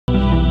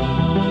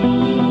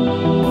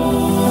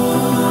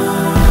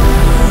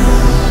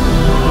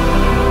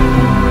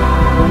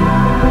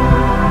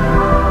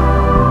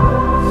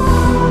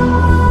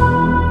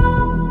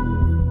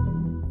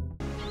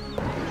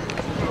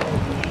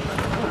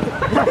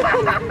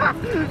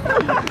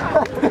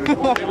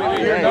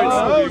Your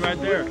nose right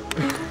there.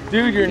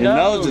 Dude, your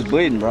nose is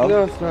bleeding, bro.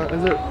 No, it's not.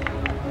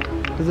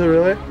 Is it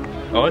really?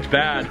 Oh, it's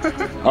bad.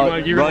 Bro,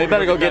 you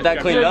better go get that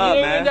cleaned up,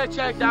 man. You need that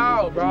checked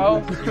out, bro.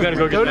 You better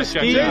go get that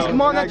checked out.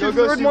 Come on, that's your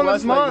third one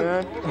this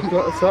month.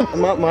 It's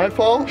not my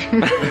fault.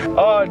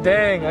 Oh,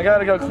 dang. I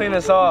gotta go clean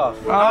this off.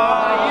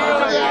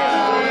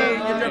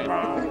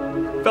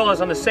 Fellas,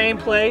 on the same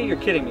play, you're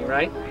kidding me,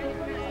 right?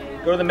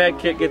 Go to the med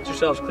kit, get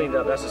yourselves cleaned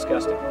up. That's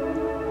disgusting.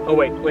 Oh,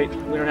 wait. We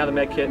don't have the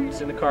med kit.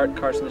 It's in the cart.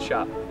 Cart's in the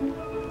shop.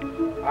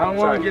 I don't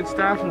want to get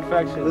staph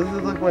infection. This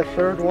is like my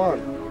third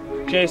one.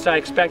 Jace, I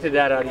expected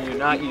that out of you,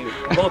 not you.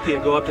 Both of you,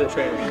 go up to the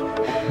trainers.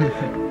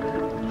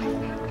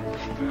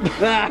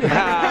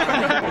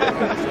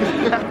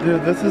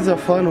 Dude, this is a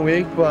fun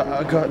week,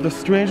 but the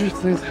strangest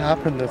things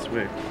happen this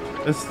week.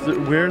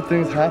 Weird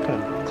things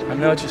happen. I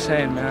know what you're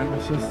saying, man.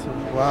 It's just,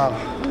 wow.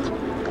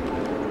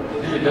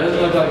 It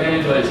doesn't look like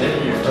anybody's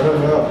in here. I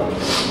don't know.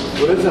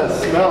 What is that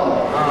smell?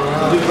 I don't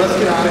know. Dude, let's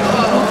get out of here.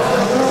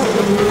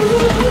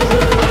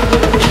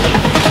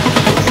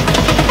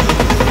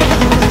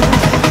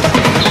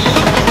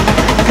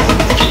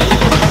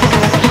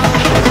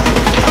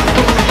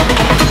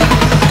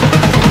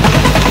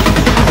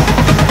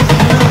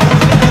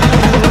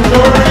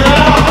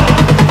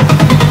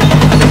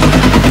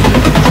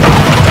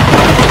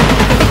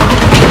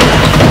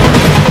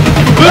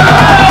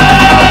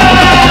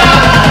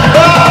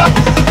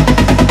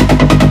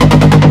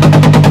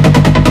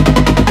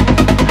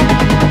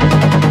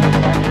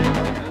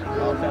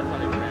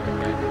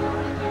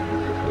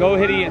 Go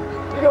hit Ian.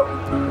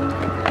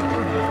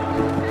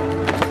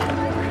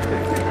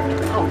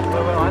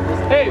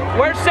 Hey,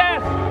 where's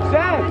Seth?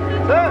 Seth,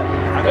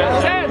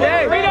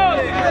 hey, Fritos,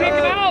 kick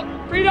him out.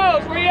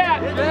 Fritos, where you at?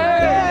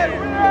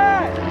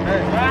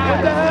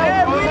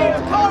 Hey, we need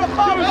to call the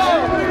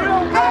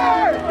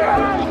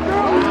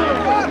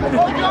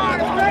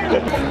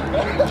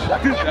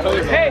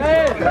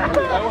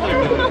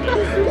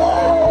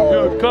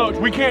Dude, Coach,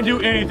 we can't do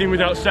anything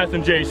without Seth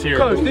and Jace here.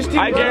 Coach, this team.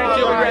 I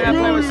guarantee if we ran that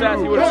play with Seth,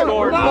 he would have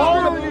scored.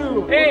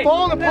 Hey,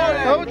 falling apart,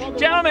 Coach.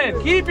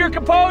 Gentlemen, keep your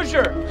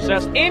composure.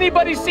 Seth,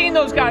 anybody seen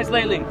those guys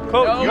lately?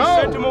 Coach, you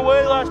sent them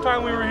away last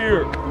time we were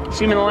here.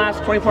 Seen them in the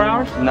last 24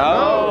 hours?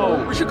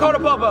 No. We should call the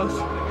Bubos.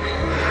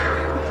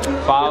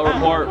 File a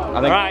report.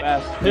 I think all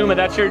right, Numa,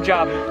 that's your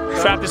job.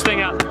 Strap this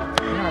thing out.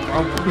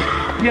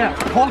 Yeah,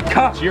 hold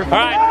cup. All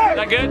right, is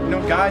that good? You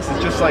know, guys,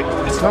 it's just like,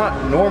 it's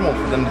not normal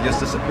for them to just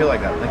disappear like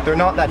that. Like, they're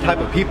not that type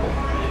of people.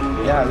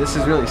 Yeah, this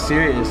is really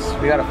serious.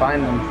 We gotta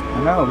find them.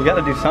 I know, we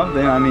gotta do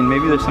something. I mean,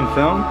 maybe there's some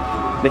film.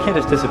 They can't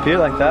just disappear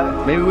like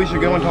that. Maybe we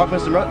should go and talk to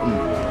Mr. Rutten.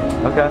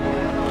 Okay,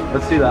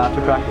 let's do that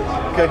after practice.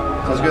 Okay,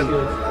 sounds good.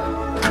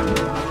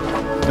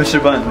 Mr.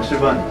 Bunn.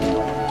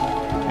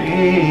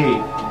 Hey.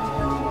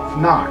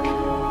 Knock.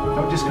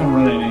 Don't just come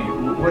running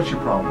in. What's your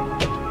problem?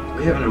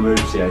 We have an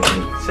emergency, I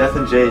think. Seth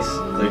and Jace,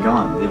 they're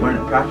gone. They weren't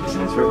at practice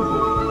and it's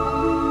Riverpool.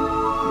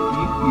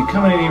 You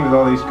coming in here with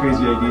all these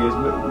crazy ideas,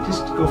 but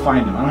just go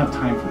find them. I don't have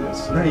time for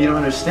this. No, you don't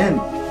understand.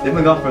 They've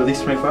been gone for at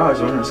least 24 hours.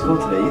 They weren't in school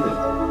today either.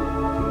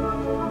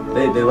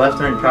 They left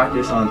during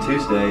practice on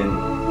Tuesday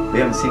and we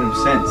haven't seen them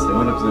since. They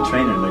went up to the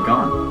trainer and they're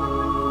gone.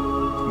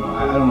 Well,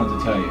 I don't know what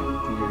to tell you.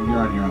 You're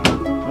on your own.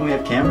 Don't we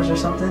have cameras or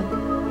something?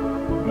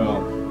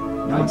 Well,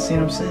 no one's seen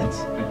them since.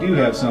 I do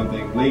have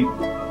something late,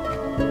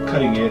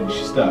 cutting edge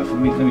stuff.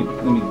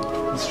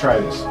 Let's try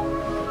this.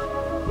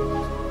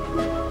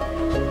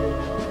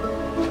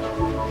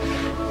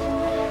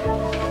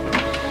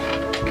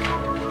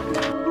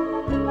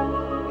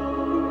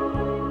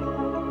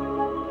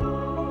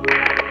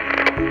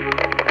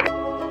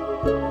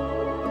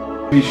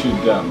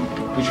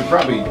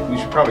 We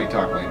should probably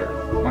talk later.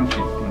 Why don't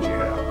you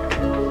head out?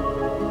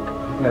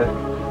 Okay.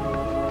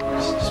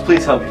 Just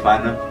please help me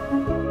find them.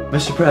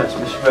 Mr. Press.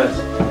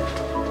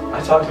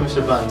 I talked to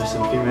Mr. Bunn just a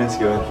few minutes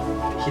ago and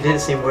he didn't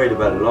seem worried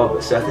about it at all,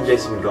 but Seth and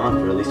Jace have been gone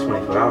for at least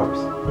 24 hours.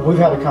 We've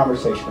had a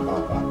conversation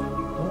about that.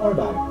 Don't worry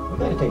about it. We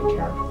got to take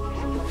care of it.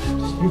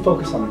 Just you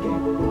focus on the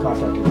game. We'll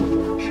contact you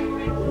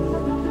later.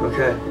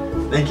 Okay.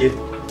 Thank you.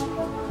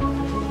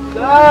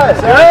 Dad!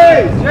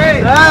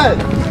 Dad!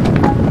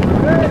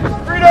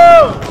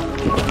 Freedom!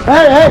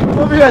 Hey, come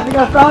over here. I think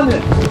I found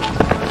it.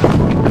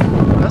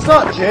 That's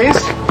not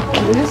Jace.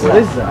 What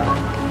is that?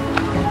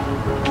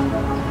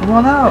 Come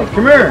on out.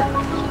 Come here.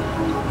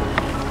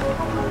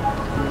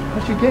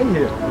 How'd you get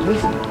here?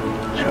 Listen. I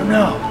don't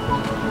know.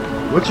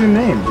 What's your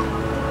name?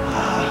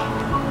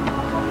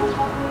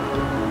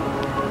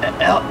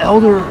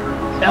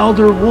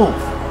 Elder Wolf.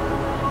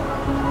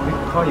 We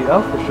can call you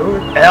L for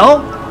short.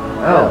 L?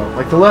 L,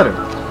 like the letter.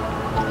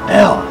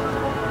 L.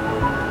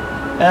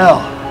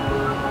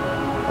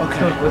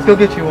 Okay. Let's go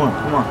get you one.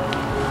 Come on.